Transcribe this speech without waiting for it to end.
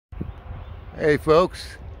Hey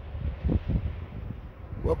folks,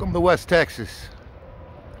 welcome to West Texas.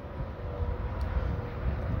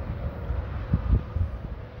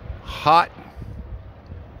 Hot,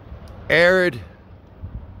 arid,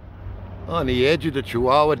 on the edge of the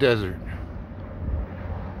Chihuahua Desert.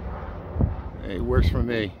 Hey, it works for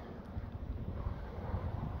me.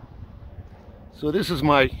 So this is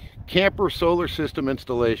my camper solar system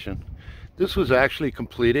installation. This was actually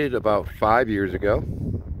completed about 5 years ago.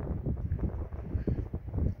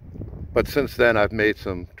 But since then, I've made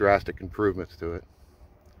some drastic improvements to it.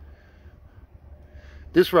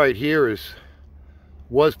 This right here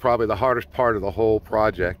was probably the hardest part of the whole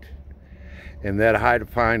project, and that I had to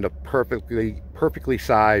find a perfectly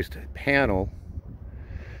sized panel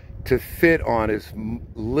to fit on as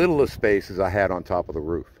little a space as I had on top of the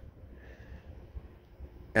roof.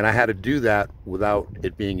 And I had to do that without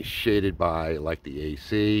it being shaded by like the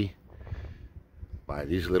AC, by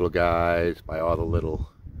these little guys, by all the little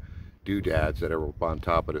doodads that are up on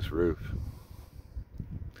top of this roof.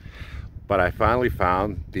 But I finally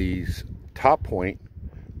found these Topoint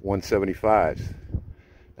 175s.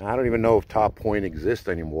 And I don't even know if Topoint exists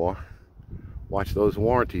anymore. Watch those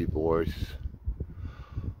warranties, boys.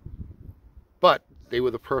 But they were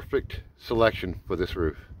the perfect selection for this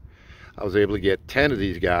roof. I was able to get 10 of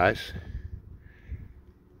these guys,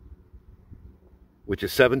 which is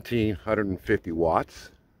 1750 watts.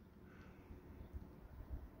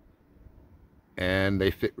 And they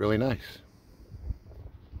fit really nice.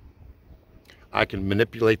 I can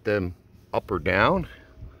manipulate them up or down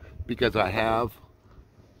because I have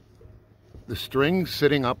the strings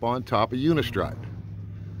sitting up on top of unistrut.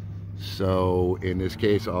 So in this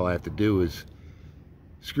case, all I have to do is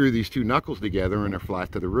screw these two knuckles together and they're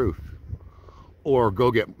flat to the roof. Or go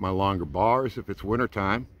get my longer bars if it's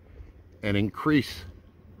wintertime and increase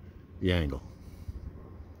the angle.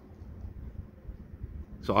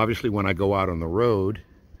 So obviously when I go out on the road,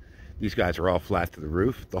 these guys are all flat to the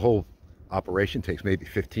roof. The whole operation takes maybe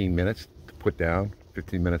 15 minutes to put down,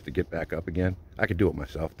 15 minutes to get back up again. I could do it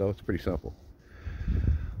myself though, it's pretty simple.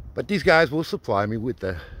 But these guys will supply me with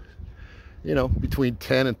the, between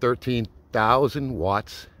 10 and 13,000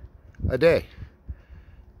 watts a day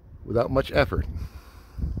without much effort.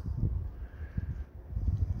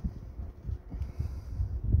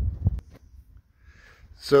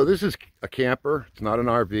 So this is a camper, it's not an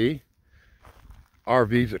RV.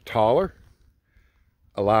 RVs are taller,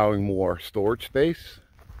 allowing more storage space.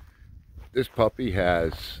 This puppy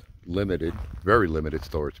has very limited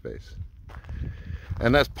storage space.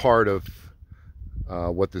 And that's part of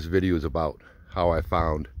what this video is about, how I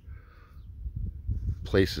found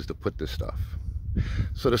places to put this stuff.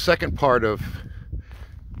 So the second part of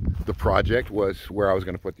the project was where I was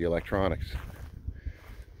going to put the electronics.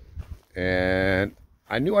 And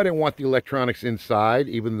I knew I didn't want the electronics inside,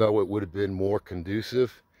 even though it would have been more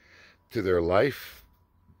conducive to their life,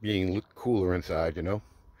 being cooler inside,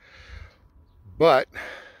 But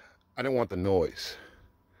I didn't want the noise.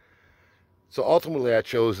 So ultimately I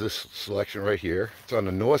chose this selection right here. It's on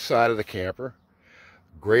the north side of the camper.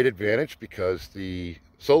 Great advantage because the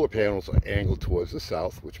solar panels are angled towards the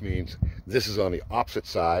south, which means this is on the opposite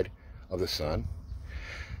side of the sun.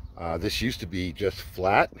 This used to be just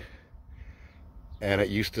flat, and it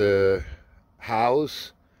used to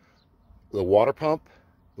house the water pump,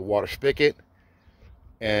 the water spigot,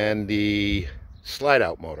 and the slide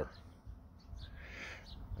out motor.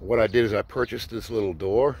 What I did is I purchased this little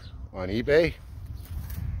door on eBay,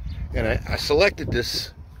 and I selected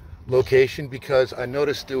this location because I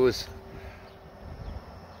noticed there was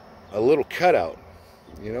a little cutout,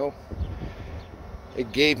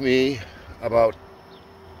 It gave me about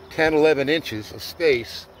 10-11 inches of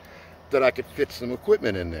space that I could fit some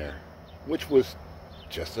equipment in there, which was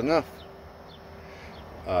just enough.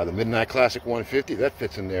 The Midnite Classic 150, that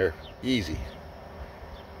fits in there easy.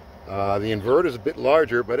 The inverter is a bit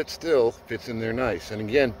larger, but it still fits in there nice. And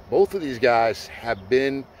again, both of these guys have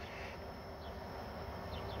been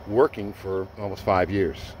working for almost 5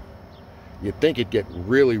 years. You'd think it'd get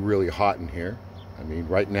really, really hot in here. I mean,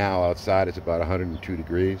 right now outside it's about 102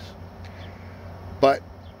 degrees, but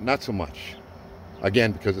not so much.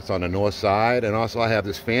 Again, because it's on the north side, and also I have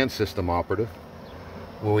this fan system operative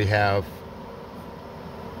where we have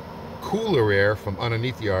cooler air from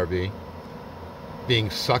underneath the RV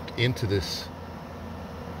being sucked into this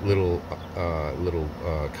little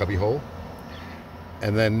cubby hole,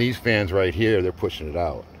 and then these fans right here, they're pushing it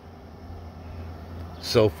out.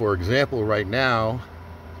 So for example, right now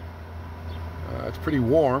it's pretty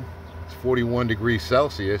warm. It's 41 degrees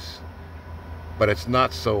Celsius, but it's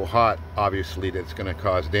not so hot obviously that it's going to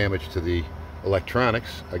cause damage to the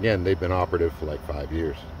electronics. Again, they've been operative for like 5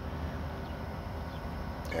 years.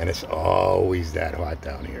 And it's always that hot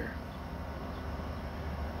down here.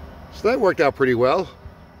 So that worked out pretty well.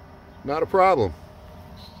 Not a problem.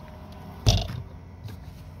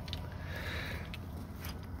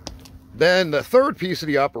 Then the third piece of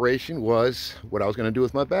the operation was what I was going to do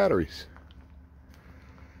with my batteries.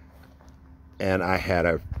 And I had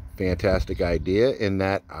a fantastic idea in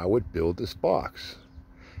that I would build this box.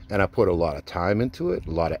 And I put a lot of time into it,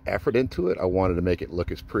 a lot of effort into it. I wanted to make it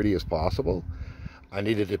look as pretty as possible. I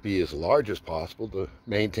needed it to be as large as possible to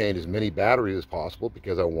maintain as many batteries as possible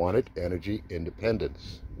because I wanted energy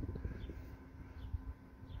independence.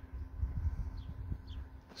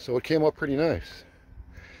 So it came up pretty nice.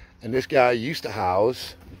 And this guy used to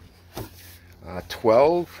house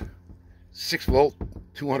 12 6-volt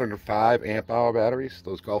 205 amp hour batteries,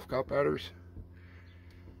 those golf cart batteries.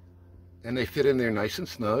 And they fit in there nice and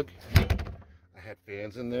snug. I had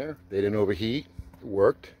fans in there. They didn't overheat. It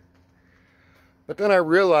worked. But then I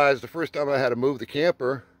realized the first time I had to move the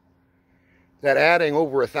camper that adding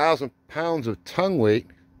over 1,000 pounds of tongue weight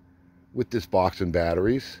with this box and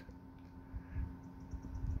batteries,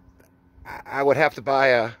 I would have to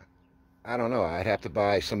buy I'd have to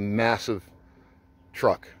buy some massive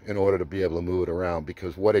truck in order to be able to move it around,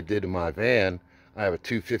 because what it did to my van, I have a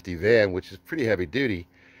 250 van, which is pretty heavy duty.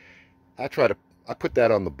 I put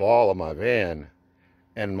that on the ball of my van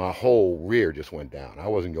and my whole rear just went down. I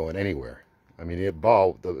wasn't going anywhere. I mean,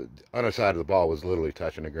 the underside of the ball was literally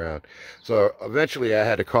touching the ground. So eventually I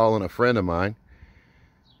had to call in a friend of mine,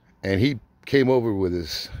 and he came over with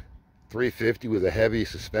his 350 with a heavy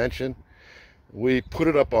suspension. We put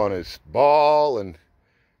it up on his ball and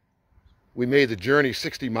we made the journey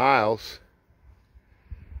 60 miles.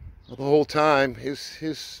 The whole time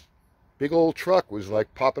his big old truck was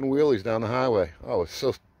like popping wheelies down the highway. Oh, it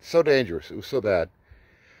was so dangerous. It was so bad.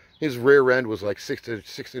 His rear end was like 6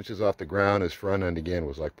 inches off the ground. His front end again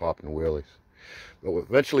was like popping wheelies. But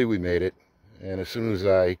eventually we made it, and as soon as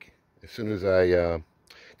I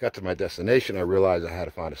got to my destination, I realized I had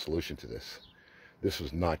to find a solution to this. This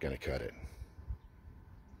was not going to cut it.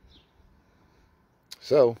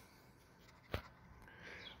 So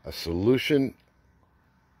a solution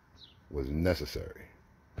was necessary.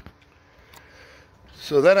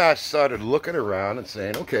 So then I started looking around and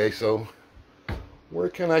saying, okay, so where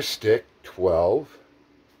can I stick 12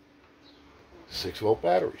 6-volt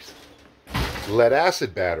batteries? Lead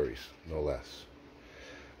acid batteries, no less.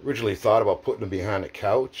 Originally thought about putting them behind the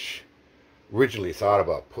couch. Originally thought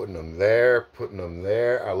about putting them there, putting them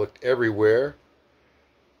there. I looked everywhere,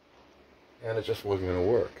 and it just wasn't going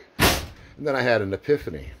to work. And then I had an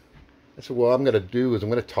epiphany. I said, what I'm going to do is I'm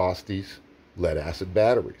going to toss these lead acid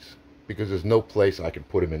batteries, because there's no place I can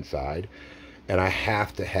put them inside, and I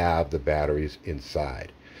have to have the batteries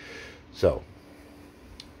inside. So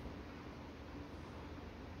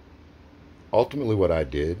ultimately what I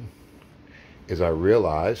did is I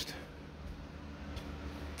realized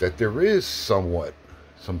that there is somewhat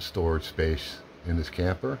some storage space in this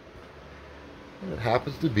camper, and it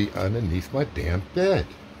happens to be underneath my damn bed.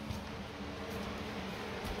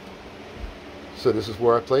 So this is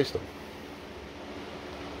where I placed them.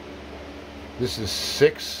 This is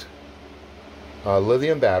 6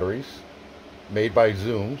 lithium batteries made by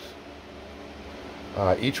Zooms.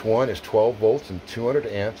 Each one is 12 volts and 200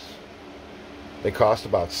 amps. They cost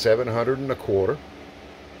about $700 and a quarter,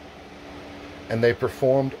 and they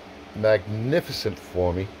performed magnificent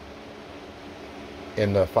for me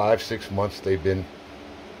in the 5-6 months they've been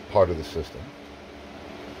part of the system.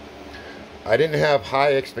 I didn't have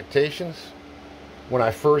high expectations. When I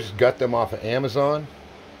first got them off of Amazon,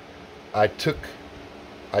 I took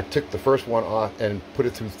the first one off and put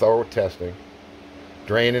it through thorough testing,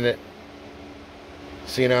 draining it,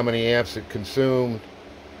 seeing how many amps it consumed,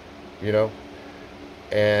 you know,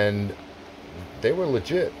 and they were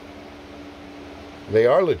legit. They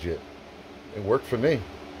are legit. It worked for me.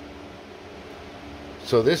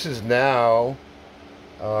 So this is now,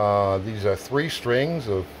 these are 3 strings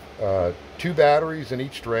of 2 batteries in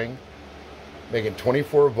each string, making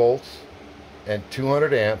 24 volts and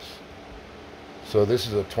 200 amps. So this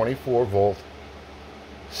is a 24 volt,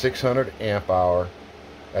 600 amp hour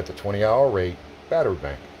at the 20-hour rate battery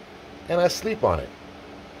bank. And I sleep on it.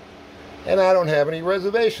 And I don't have any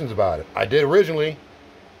reservations about it. I did originally,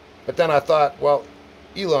 but then I thought, well,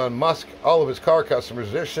 Elon Musk, all of his car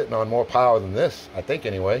customers, they're sitting on more power than this, I think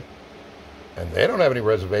anyway. And they don't have any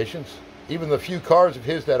reservations. Even the few cars of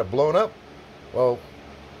his that have blown up, well,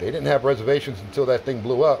 they didn't have reservations until that thing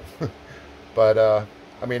blew up. But,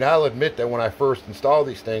 I mean, I'll admit that when I first installed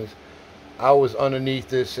these things, I was underneath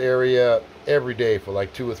this area every day for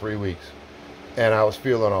like 2 or 3 weeks. And I was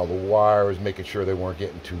feeling all the wires, making sure they weren't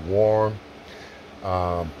getting too warm.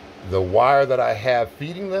 The wire that I have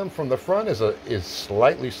feeding them from the front is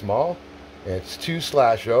slightly small. It's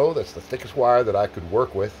 2/0. That's the thickest wire that I could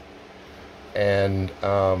work with. And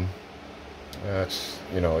it's,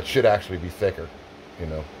 you know, it should actually be thicker. You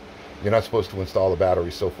know, you're not supposed to install the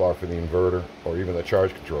battery so far for the inverter or even the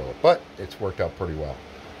charge controller, but it's worked out pretty well.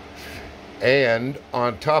 And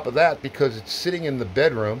on top of that, because it's sitting in the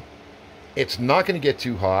bedroom, it's not going to get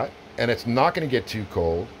too hot and it's not going to get too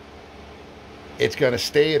cold. It's going to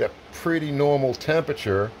stay at a pretty normal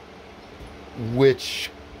temperature, which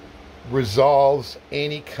resolves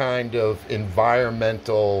any kind of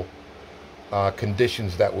environmental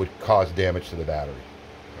conditions that would cause damage to the battery.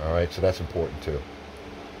 All right, so that's important too.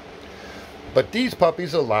 But these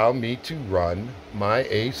puppies allow me to run my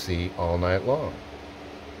AC all night long.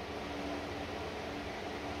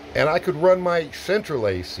 And I could run my central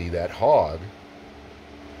AC, that hog,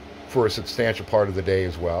 for a substantial part of the day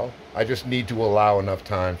as well. I just need to allow enough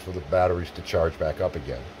time for the batteries to charge back up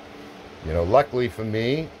again. You know, luckily for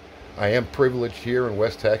me, I am privileged here in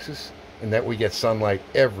West Texas in that we get sunlight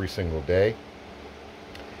every single day.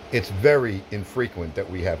 It's very infrequent that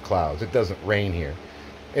we have clouds. It doesn't rain here.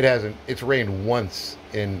 It's rained once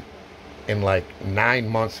in like 9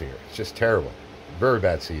 months here. It's just terrible. Very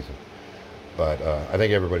bad season. But I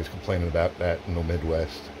think everybody's complaining about that in the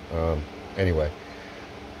Midwest. Anyway,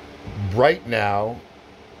 right now,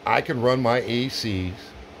 I can run my ACs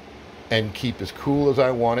and keep as cool as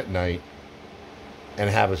I want at night and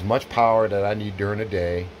have as much power that I need during the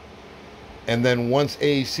day. And then once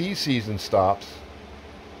AC season stops,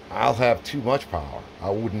 I'll have too much power. I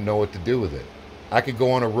wouldn't know what to do with it. I could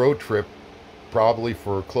go on a road trip probably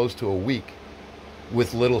for close to a week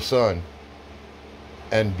with little sun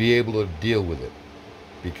and be able to deal with it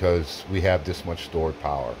because we have this much stored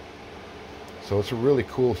power. So it's a really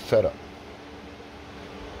cool setup.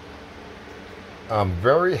 I'm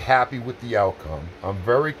very happy with the outcome. I'm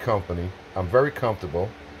very comfortable.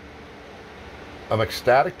 I'm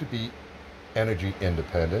ecstatic to be energy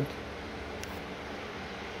independent.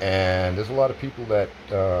 And there's a lot of people that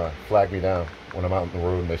flag me down when I'm out in the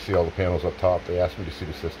road and they see all the panels up top. They ask me to see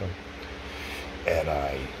the system. And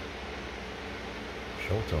I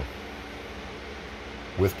show it to them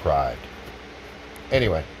with pride.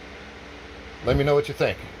 Anyway, let me know what you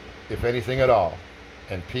think, if anything at all.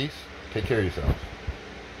 And peace. Take care of yourselves.